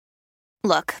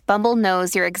Look, Bumble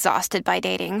knows you're exhausted by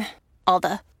dating. All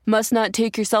the must not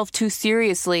take yourself too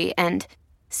seriously and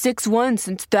 6'1"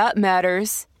 since that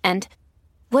matters. And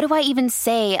what do I even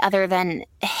say other than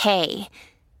hey?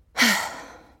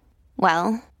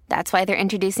 Well, that's why they're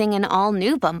introducing an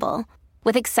all-new Bumble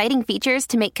with exciting features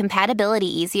to make compatibility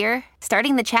easier,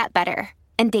 starting the chat better,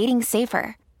 and dating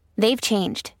safer. They've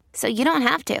changed, so you don't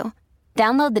have to.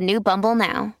 Download the new Bumble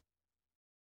now.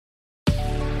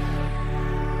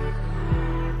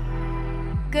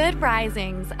 Good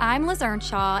risings. I'm Liz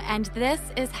Earnshaw, and this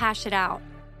is Hash It Out.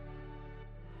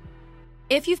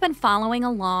 If you've been following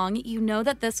along, you know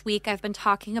that this week I've been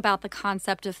talking about the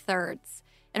concept of thirds.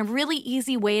 And a really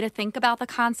easy way to think about the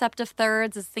concept of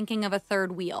thirds is thinking of a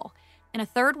third wheel. And a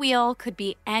third wheel could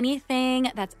be anything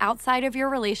that's outside of your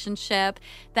relationship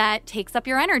that takes up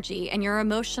your energy and your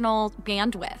emotional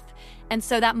bandwidth. And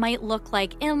so that might look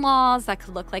like in-laws, that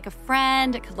could look like a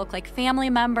friend, it could look like family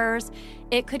members,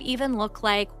 it could even look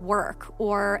like work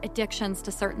or addictions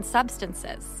to certain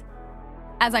substances.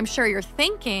 As I'm sure you're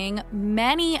thinking,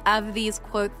 many of these,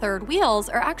 quote, third wheels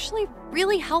are actually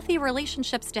really healthy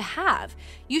relationships to have.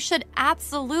 You should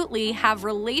absolutely have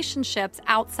relationships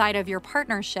outside of your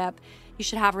partnership. You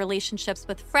should have relationships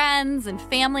with friends and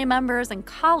family members and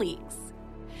colleagues.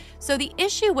 So the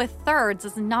issue with thirds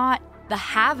is not the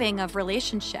having of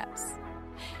relationships.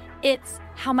 It's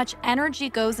how much energy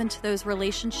goes into those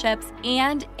relationships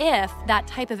and if that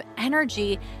type of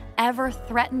energy ever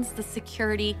threatens the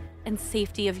security and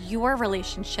safety of your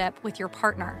relationship with your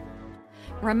partner.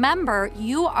 Remember,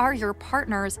 you are your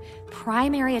partner's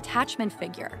primary attachment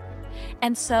figure.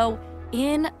 And so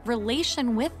in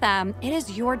relation with them, it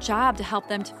is your job to help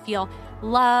them to feel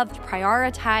loved,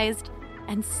 prioritized,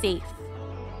 and safe.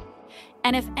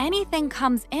 And if anything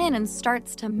comes in and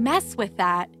starts to mess with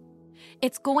that,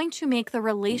 it's going to make the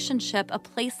relationship a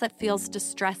place that feels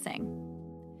distressing.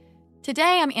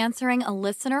 Today, I'm answering a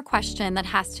listener question that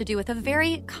has to do with a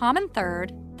very common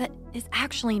third that is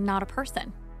actually not a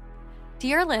person.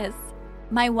 Dear Liz,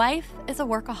 my wife is a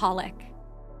workaholic.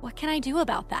 What can I do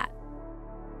about that?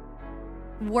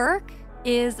 Work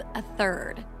is a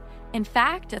third. In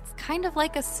fact, it's kind of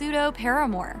like a pseudo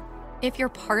paramour. If your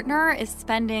partner is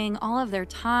spending all of their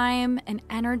time and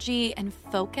energy and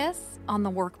focus on the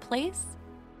workplace,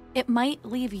 it might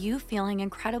leave you feeling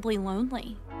incredibly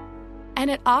lonely.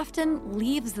 And it often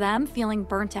leaves them feeling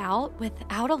burnt out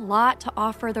without a lot to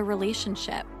offer the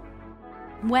relationship.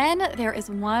 When there is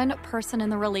one person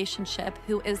in the relationship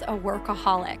who is a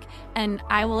workaholic, and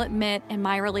I will admit in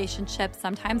my relationship,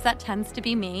 sometimes that tends to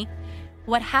be me,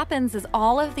 what happens is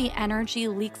all of the energy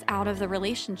leaks out of the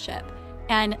relationship.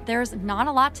 And there's not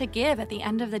a lot to give at the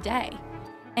end of the day.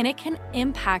 And it can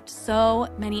impact so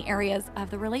many areas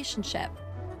of the relationship.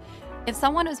 If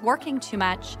someone is working too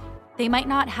much, they might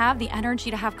not have the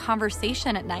energy to have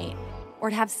conversation at night or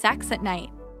to have sex at night.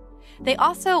 They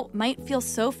also might feel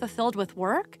so fulfilled with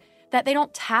work that they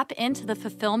don't tap into the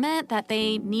fulfillment that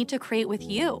they need to create with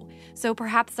you. So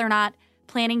perhaps they're not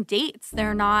planning dates,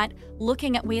 they're not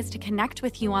looking at ways to connect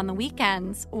with you on the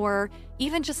weekends or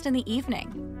even just in the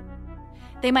evening.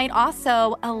 They might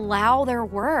also allow their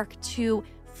work to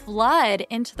flood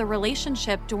into the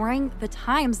relationship during the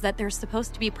times that they're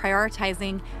supposed to be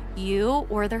prioritizing you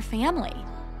or their family.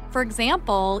 For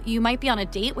example, you might be on a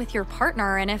date with your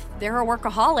partner, and if they're a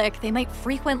workaholic, they might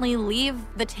frequently leave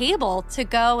the table to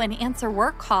go and answer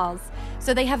work calls.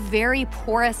 So they have very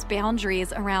porous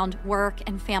boundaries around work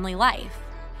and family life.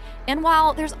 And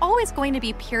while there's always going to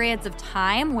be periods of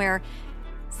time where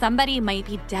somebody might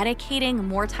be dedicating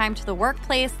more time to the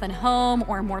workplace than home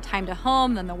or more time to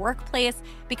home than the workplace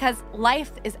because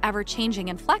life is ever changing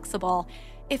and flexible.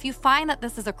 If you find that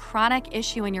this is a chronic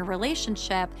issue in your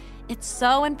relationship, it's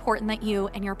so important that you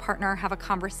and your partner have a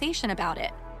conversation about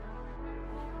it.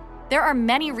 There are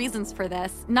many reasons for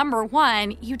this. Number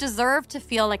one, you deserve to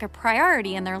feel like a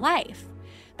priority in their life.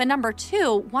 But number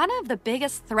two, one of the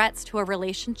biggest threats to a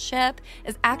relationship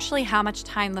is actually how much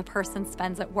time the person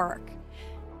spends at work.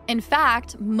 In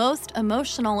fact, most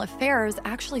emotional affairs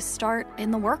actually start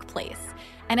in the workplace,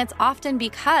 and it's often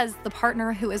because the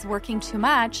partner who is working too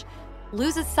much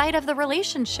loses sight of the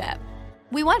relationship.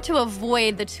 We want to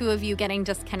avoid the two of you getting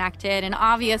disconnected, and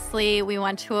obviously we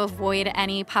want to avoid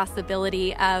any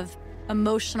possibility of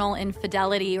emotional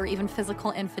infidelity or even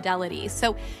physical infidelity.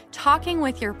 So talking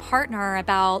with your partner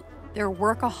about their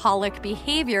workaholic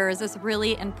behaviors is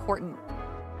really important.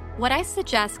 What I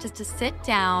suggest is to sit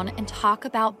down and talk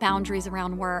about boundaries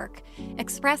around work.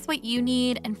 Express what you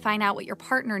need and find out what your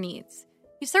partner needs.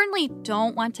 You certainly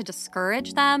don't want to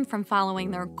discourage them from following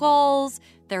their goals,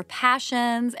 their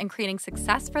passions, and creating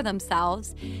success for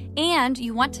themselves. And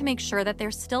you want to make sure that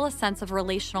there's still a sense of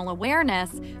relational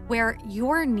awareness where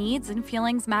your needs and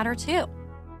feelings matter too.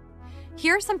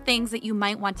 Here are some things that you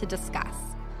might want to discuss.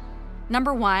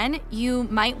 Number one, you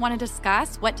might want to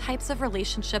discuss what types of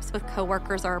relationships with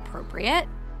coworkers are appropriate.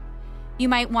 You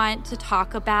might want to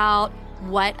talk about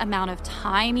what amount of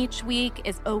time each week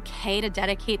is okay to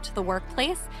dedicate to the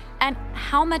workplace and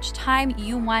how much time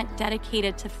you want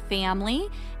dedicated to family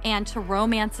and to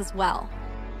romance as well.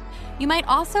 You might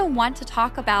also want to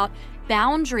talk about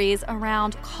boundaries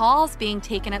around calls being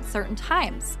taken at certain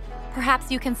times.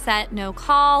 Perhaps you can set no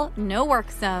call, no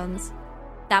work zones.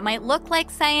 That might look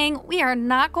like saying, we are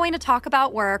not going to talk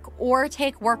about work or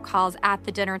take work calls at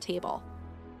the dinner table.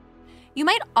 You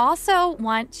might also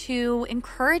want to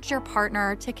encourage your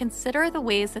partner to consider the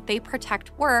ways that they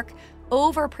protect work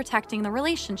over protecting the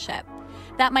relationship.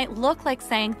 That might look like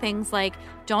saying things like,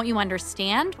 don't you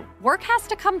understand? Work has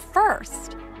to come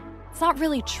first. It's not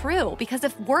really true, because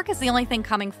if work is the only thing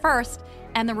coming first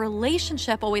and the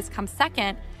relationship always comes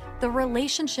second, the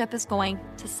relationship is going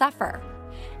to suffer.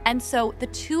 And so the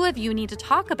two of you need to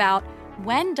talk about,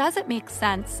 when does it make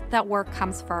sense that work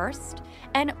comes first?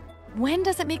 And when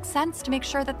does it make sense to make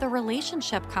sure that the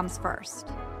relationship comes first?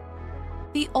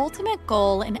 The ultimate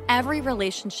goal in every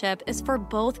relationship is for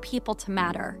both people to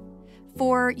matter,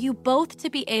 for you both to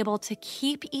be able to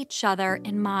keep each other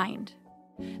in mind.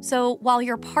 So while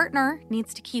your partner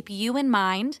needs to keep you in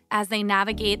mind as they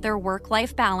navigate their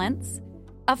work-life balance,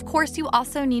 of course you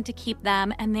also need to keep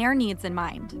them and their needs in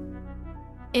mind.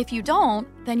 If you don't,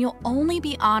 then you'll only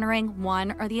be honoring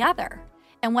one or the other.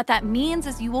 And what that means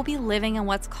is you will be living in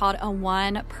what's called a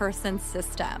one-person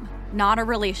system, not a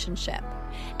relationship.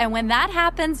 And when that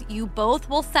happens, you both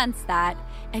will sense that,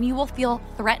 and you will feel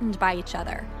threatened by each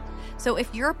other. So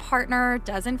if your partner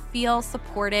doesn't feel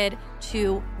supported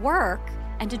to work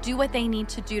and to do what they need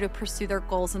to do to pursue their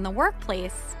goals in the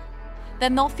workplace,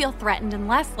 then they'll feel threatened and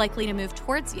less likely to move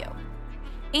towards you.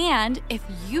 And if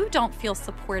you don't feel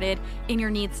supported in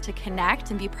your needs to connect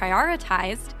and be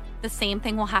prioritized, the same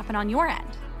thing will happen on your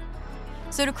end.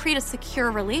 So to create a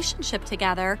secure relationship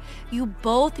together, you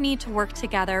both need to work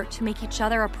together to make each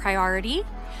other a priority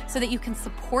so that you can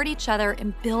support each other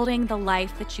in building the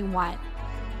life that you want.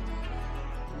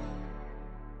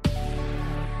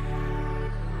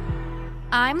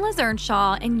 I'm Liz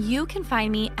Earnshaw, and you can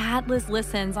find me at Liz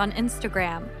Listens on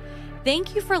Instagram.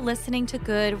 Thank you for listening to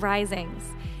Good Risings.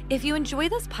 If you enjoy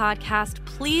this podcast,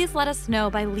 please let us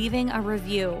know by leaving a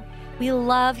review. We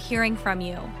love hearing from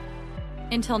you.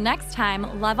 Until next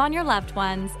time, love on your loved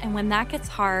ones, and when that gets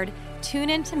hard,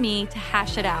 tune in to me to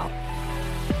hash it out.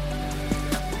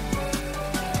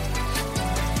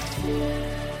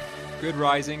 Good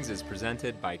Risings is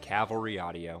presented by Cavalry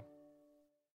Audio.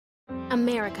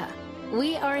 America.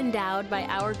 We are endowed by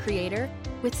our Creator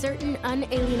with certain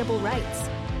unalienable rights: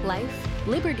 life,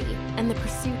 liberty, and the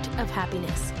pursuit of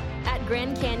happiness. At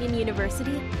Grand Canyon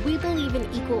University, we believe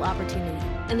in equal opportunity,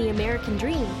 and the American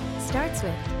dream starts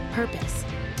with purpose.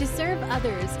 To serve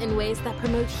others in ways that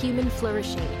promote human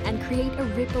flourishing and create a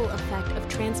ripple effect of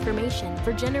transformation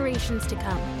for generations to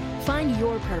come. Find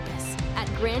your purpose at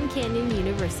Grand Canyon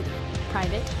University.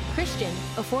 Private, Christian,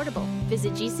 affordable.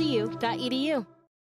 Visit gcu.edu.